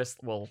most artists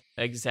will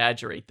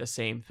exaggerate the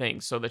same thing.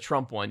 So the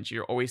Trump ones,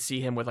 you always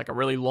see him with like a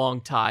really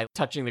long tie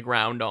touching the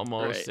ground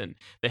almost, Right. and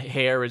the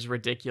hair is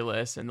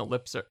ridiculous and the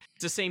lips are...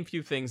 It's the same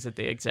few things that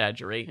they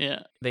exaggerate.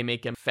 Yeah, They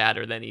make him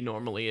fatter than he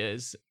normally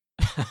is.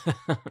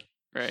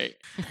 right.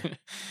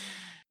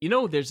 You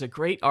know, there's a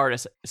great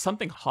artist,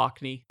 something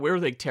Hockney. We're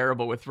like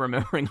terrible with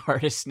remembering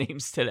artist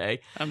names today.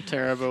 I'm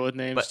terrible with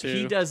names But too.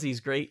 he does these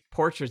great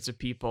portraits of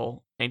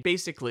people, and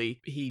basically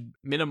he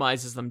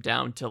minimizes them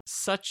down to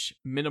such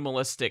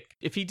minimalistic.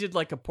 If he did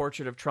like a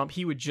portrait of Trump,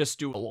 he would just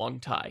do a long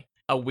tie,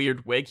 a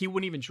weird wig. He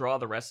wouldn't even draw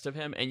the rest of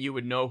him, and you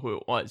would know who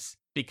it was,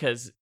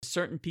 because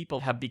certain people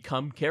have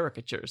become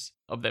caricatures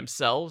of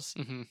themselves.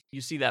 Mhm.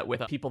 You see that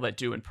with people that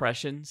do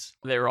impressions.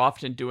 They're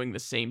often doing the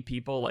same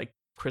people, like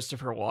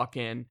Christopher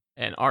Walken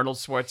and Arnold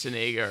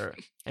Schwarzenegger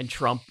and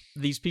Trump.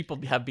 These people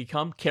have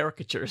become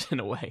caricatures in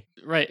a way.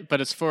 Right,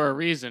 but it's for a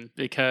reason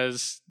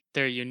because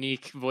they're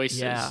unique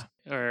voices. Yeah.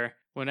 Or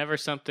whenever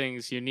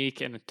something's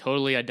unique and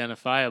totally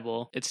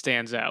identifiable, it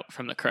stands out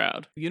from the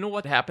crowd. You know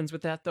what happens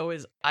with that, though,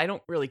 is I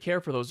don't really care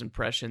for those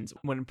impressions.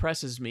 What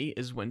impresses me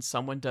is when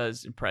someone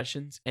does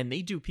impressions and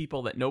they do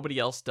people that nobody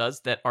else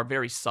does that are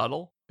very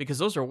subtle, because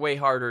those are way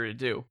harder to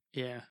do.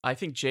 Yeah. I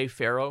think Jay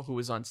Farrow, who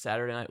was on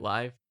Saturday Night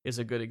Live, is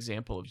a good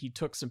example of, he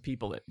took some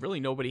people that really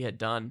nobody had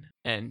done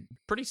and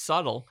pretty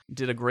subtle,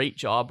 did a great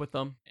job with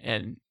them.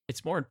 And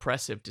it's more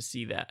impressive to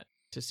see that,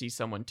 to see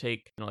someone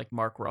take, like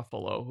Mark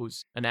Ruffalo,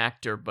 who's an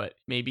actor, but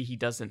maybe he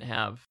doesn't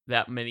have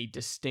that many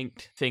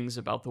distinct things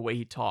about the way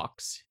he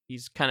talks.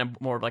 He's kind of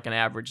more of like an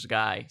average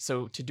guy.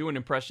 So to do an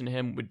impression of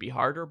him would be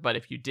harder, but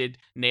if you did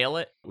nail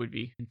it, it would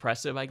be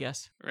impressive, I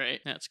guess.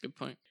 Right. That's a good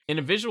point. In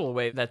a visual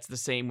way, that's the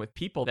same with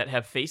people that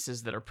have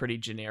faces that are pretty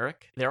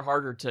generic. They're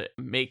harder to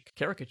make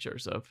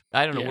caricatures of.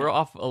 I don't know, Yeah. we're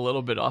off a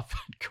little bit off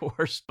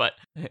course, but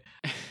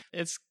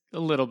It's a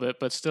little bit,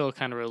 but still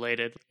kind of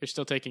related. You're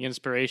still taking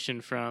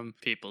inspiration from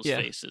people's Yeah.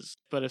 faces.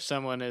 But if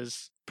someone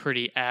is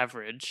pretty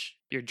average,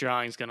 your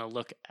drawing's going to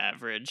look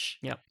average.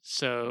 Yep.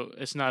 So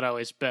it's not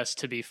always best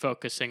to be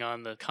focusing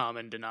on the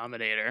common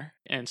denominator.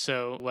 And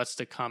so what's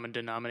the common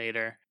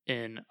denominator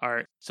in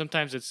art?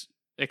 Sometimes it's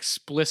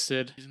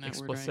explicit. Isn't that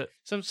word right? Explicit.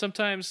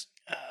 Sometimes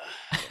how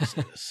do I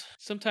say this?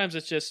 Sometimes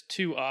it's just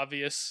too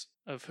obvious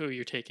of who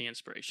you're taking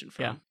inspiration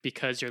from, Yeah.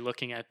 because you're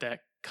looking at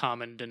that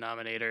common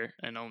denominator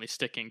and only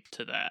sticking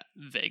to that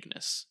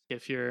vagueness.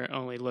 If you're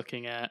only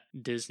looking at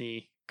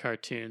Disney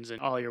cartoons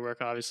and all your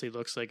work obviously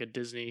looks like a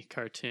Disney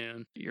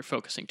cartoon, you're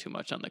focusing too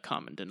much on the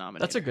common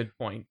denominator. that's a good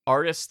point.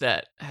 Artists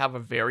that have a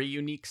very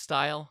unique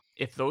style,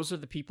 if those are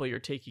the people you're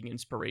taking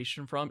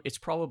inspiration from, it's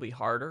probably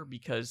harder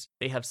because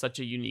they have such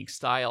a unique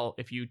style.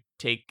 If you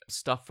take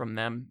stuff from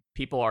them,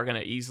 people are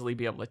going to easily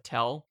be able to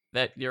tell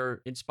that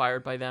you're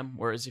inspired by them.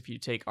 Whereas if you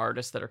take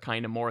artists that are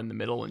kind of more in the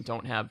middle and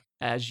don't have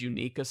as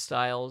unique as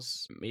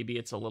styles, maybe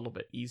it's a little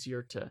bit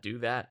easier to do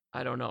that.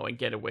 I don't know, and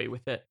get away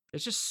with it.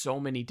 There's just so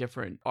many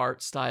different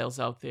art styles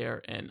out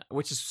there, and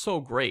which is so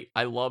great.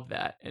 I love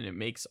that, and it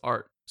makes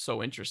art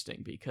so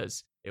interesting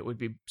because it would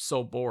be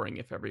so boring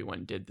if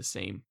everyone did the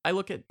same. I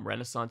look at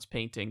Renaissance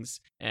paintings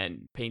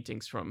and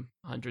paintings from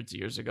hundreds of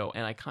years ago,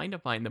 and I kind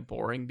of find them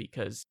boring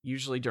because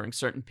usually during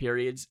certain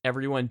periods,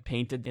 everyone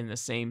painted in the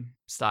same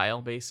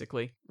style,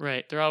 basically.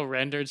 Right. They're all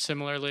rendered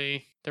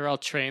similarly. They're all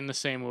trained the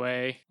same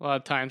way. A lot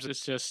of times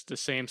it's just the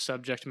same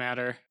subject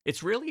matter.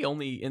 It's really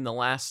only in the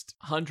last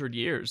 100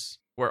 years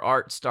where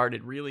art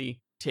started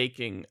really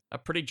taking a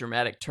pretty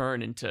dramatic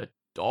turn into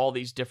all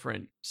these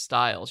different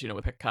styles,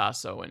 with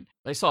Picasso. And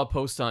I saw a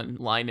post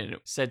online and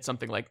it said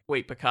something like,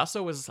 wait,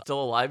 Picasso was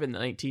still alive in the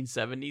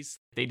 1970s?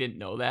 They didn't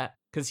know that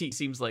because he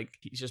seems like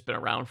he's just been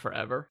around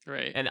forever.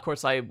 Right. And of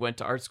course, I went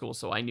to art school,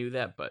 so I knew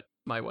that, but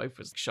my wife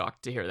was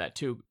shocked to hear that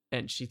too.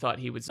 And she thought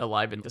he was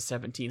alive in the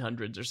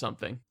 1700s or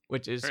something,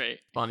 which is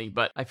funny.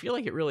 But I feel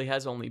like it really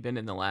has only been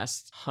in the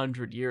last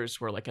 100 years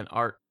where like an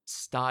art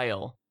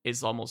style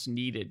is almost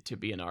needed to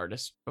be an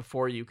artist.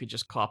 Before you could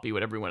just copy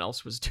what everyone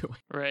else was doing.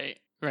 Right.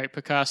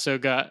 Picasso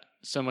got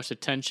so much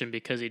attention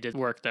because he did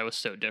work that was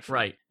so different.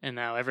 Right. And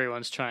now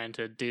everyone's trying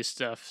to do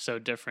stuff so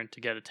different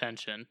to get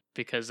attention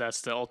because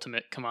that's the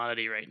ultimate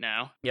commodity right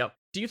now. Yep.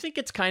 Do you think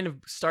it's kind of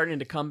starting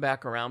to come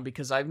back around?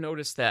 Because I've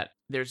noticed that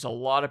there's a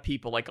lot of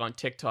people, like on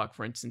TikTok,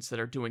 for instance,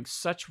 that are doing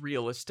such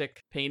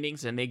realistic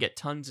paintings and they get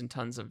tons and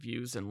tons of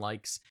views and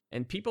likes.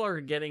 And people are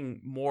getting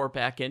more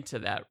back into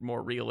that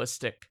more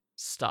realistic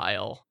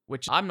style,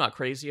 which I'm not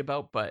crazy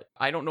about, but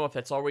I don't know if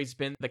that's always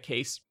been the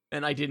case.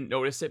 And I didn't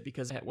notice it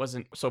because it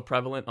wasn't so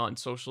prevalent on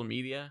social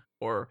media,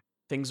 or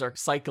things are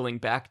cycling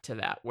back to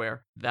that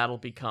where that'll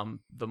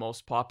become the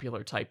most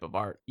popular type of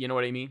art. You know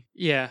what I mean?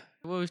 Yeah.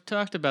 Well, we've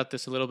talked about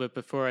this a little bit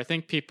before. I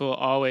think people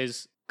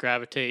always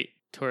gravitate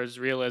towards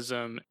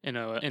realism in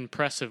an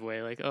impressive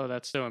way. Like, oh,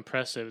 that's so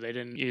impressive. They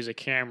didn't use a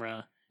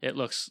camera. It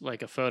looks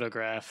like a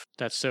photograph.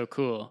 That's so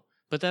cool.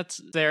 But that's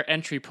their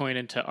entry point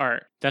into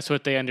art. That's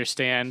what they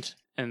understand.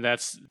 And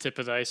that's the tip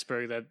of the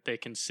iceberg that they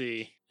can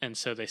see. And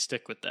so they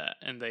stick with that.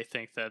 And they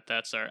think that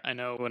that's art. I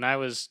know when I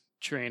was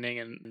training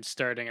and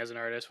starting as an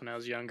artist when I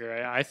was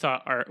younger, I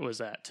thought art was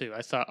that too.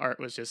 I thought art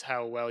was just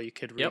how well you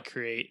could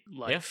recreate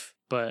life.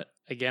 But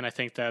again, I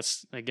think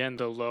that's, again,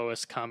 the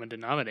lowest common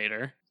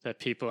denominator that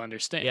people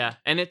understand. Yeah.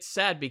 And it's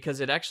sad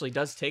because it actually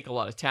does take a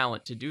lot of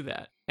talent to do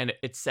that. And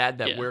it's sad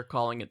that we're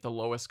calling it the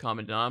lowest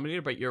common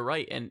denominator, but you're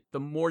right. And the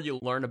more you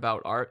learn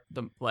about art,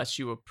 the less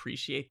you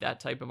appreciate that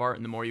type of art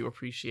and the more you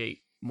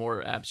appreciate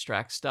more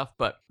abstract stuff.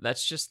 But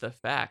that's just the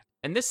fact.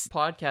 And this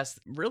podcast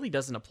really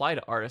doesn't apply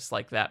to artists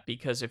like that,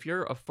 because if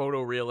you're a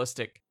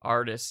photorealistic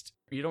artist,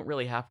 you don't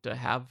really have to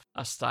have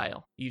a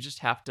style. You just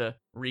have to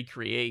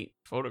recreate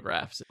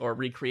photographs or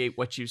recreate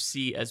what you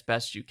see as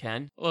best you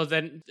can. Well,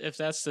 then if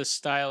that's the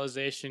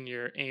stylization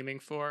you're aiming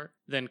for,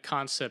 then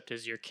concept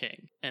is your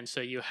king. And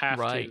so you have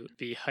to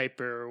be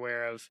hyper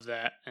aware of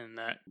that, and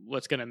that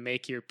what's going to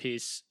make your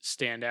piece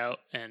stand out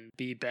and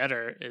be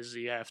better is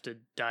you have to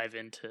dive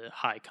into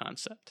high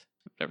concept.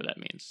 Whatever that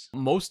means.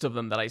 Most of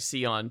them that I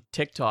see on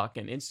TikTok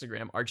and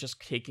Instagram are just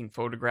taking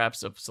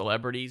photographs of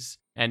celebrities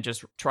and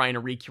just trying to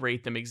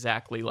recreate them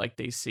exactly like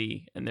they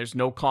see. And there's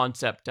no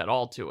concept at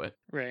all to it.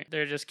 Right.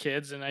 They're just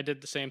kids, and I did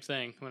the same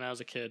thing when I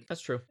was a kid.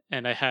 That's true.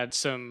 And I had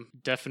some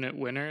definite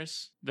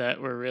winners that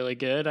were really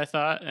good, I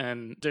thought.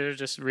 And they're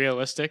just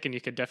realistic, and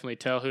you could definitely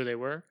tell who they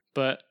were.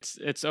 But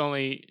it's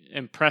only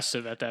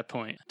impressive at that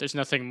point. There's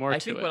nothing more to it.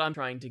 I think what I'm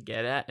trying to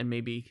get at, and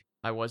maybe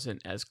I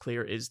wasn't as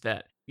clear, is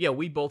that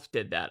we both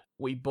did that.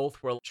 We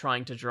both were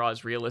trying to draw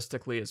as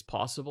realistically as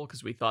possible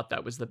because we thought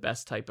that was the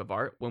best type of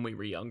art when we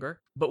were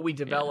younger. But we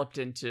developed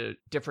into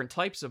different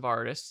types of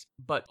artists.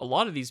 But a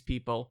lot of these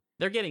people,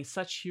 they're getting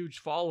such huge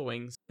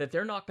followings that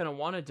they're not going to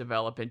want to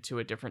develop into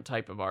a different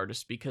type of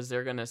artist because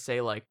they're going to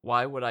say, like,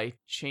 why would I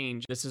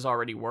change? This is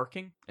already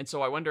working. And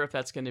so I wonder if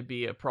that's going to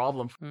be a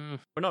problem.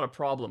 Or not a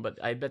problem,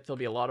 but I bet there'll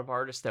be a lot of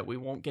artists that we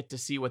won't get to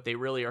see what they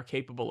really are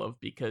capable of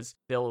because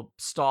they'll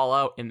stall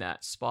out in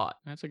that spot.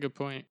 That's a good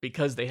point.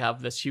 Because they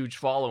have this huge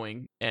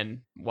following,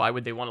 and why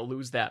would they want to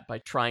lose that by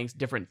trying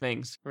different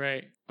things?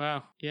 Right.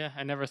 Wow. Yeah,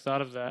 I never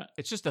thought of that.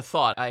 It's just a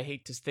thought. I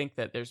hate to think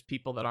that there's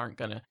people that aren't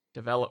going to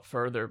develop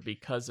further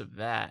because of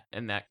that,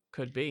 and that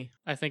could be.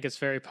 I think it's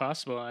very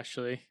possible,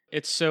 actually.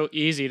 It's so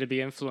easy to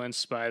be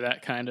influenced by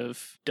that kind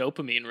of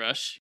dopamine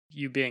rush.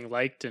 You being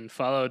liked and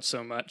followed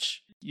so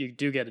much, you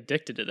do get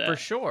addicted to that. For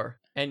sure.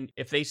 And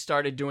if they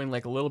started doing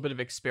like a little bit of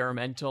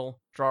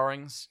experimental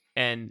drawings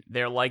and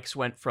their likes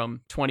went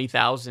from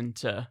 20,000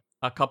 to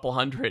a couple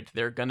hundred,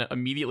 they're going to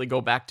immediately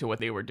go back to what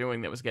they were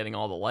doing that was getting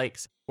all the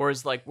likes.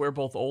 Whereas like we're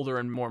both older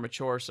and more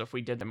mature, so if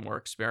we did the more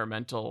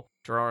experimental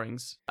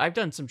drawings, I've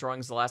done some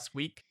drawings the last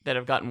week that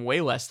have gotten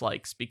way less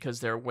likes because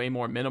they're way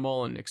more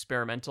minimal and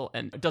experimental,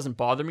 and it doesn't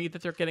bother me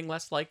that they're getting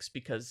less likes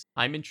because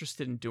I'm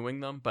interested in doing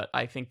them, but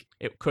I think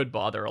it could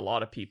bother a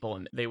lot of people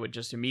and they would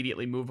just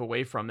immediately move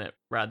away from it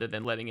rather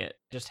than letting it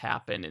just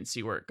happen and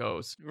see where it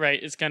goes.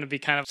 Right. It's going to be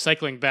kind of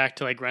cycling back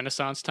to like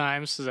Renaissance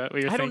times. Is that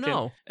what you're thinking? I don't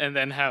know. And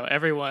then how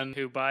everyone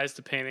who buys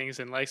the paintings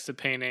and likes the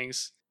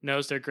paintings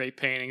knows they're great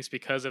paintings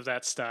because of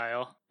that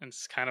style. And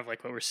it's kind of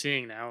like what we're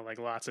seeing now. Like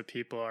lots of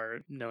people are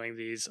knowing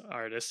these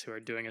artists who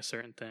are doing a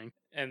certain thing.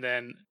 And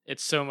then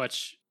it's so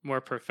much more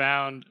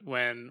profound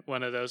when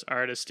one of those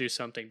artists do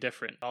something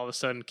different. All of a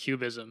sudden,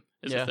 cubism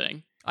is a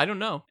thing. I don't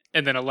know.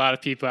 And then a lot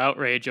of people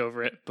outrage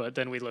over it, but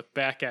then we look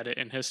back at it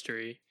in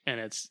history and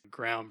it's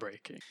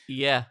groundbreaking.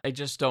 Yeah, I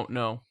just don't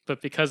know.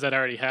 But because that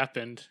already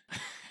happened,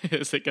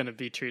 is it going to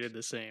be treated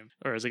the same?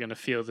 Or is it going to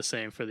feel the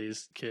same for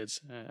these kids?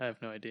 I have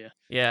no idea.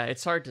 Yeah,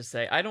 it's hard to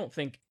say. I don't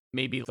think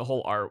maybe the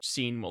whole art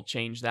scene will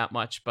change that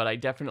much, but I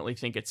definitely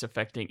think it's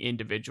affecting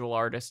individual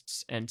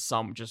artists, and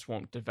some just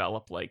won't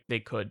develop like they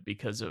could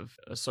because of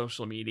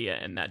social media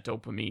and that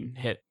dopamine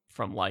hit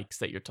from likes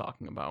that you're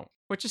talking about,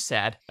 which is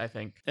sad, I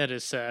think. That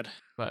is sad.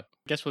 But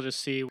I guess we'll just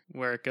see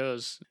where it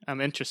goes. I'm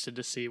interested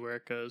to see where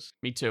it goes.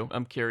 Me too.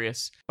 I'm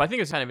curious. But I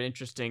think it's kind of an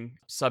interesting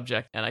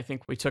subject, and I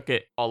think we took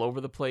it all over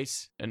the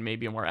place in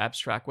maybe a more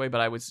abstract way, but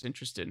I was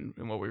interested in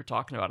what we were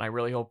talking about, and I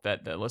really hope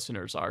that the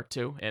listeners are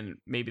too, and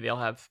maybe they'll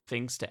have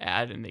things to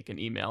add and they can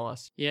email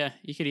us. Yeah,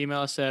 you could email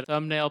us at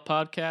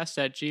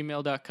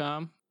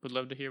thumbnailpodcast@gmail.com. Would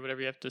love to hear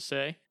whatever you have to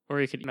say. Or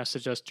you could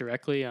message us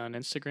directly on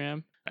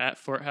Instagram at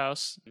Fort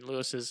House.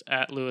 Lewis is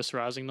at Lewis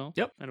Rosignol.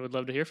 Yep. And would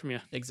love to hear from you.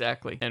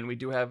 Exactly. And we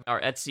do have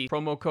our Etsy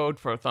promo code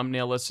for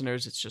thumbnail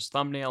listeners. It's just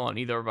thumbnail on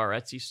either of our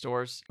Etsy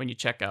stores when you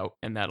check out,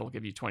 and that'll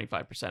give you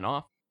 25%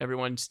 off.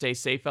 Everyone stay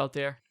safe out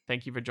there.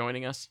 Thank you for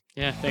joining us.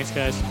 Yeah, thanks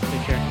guys.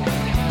 Take care.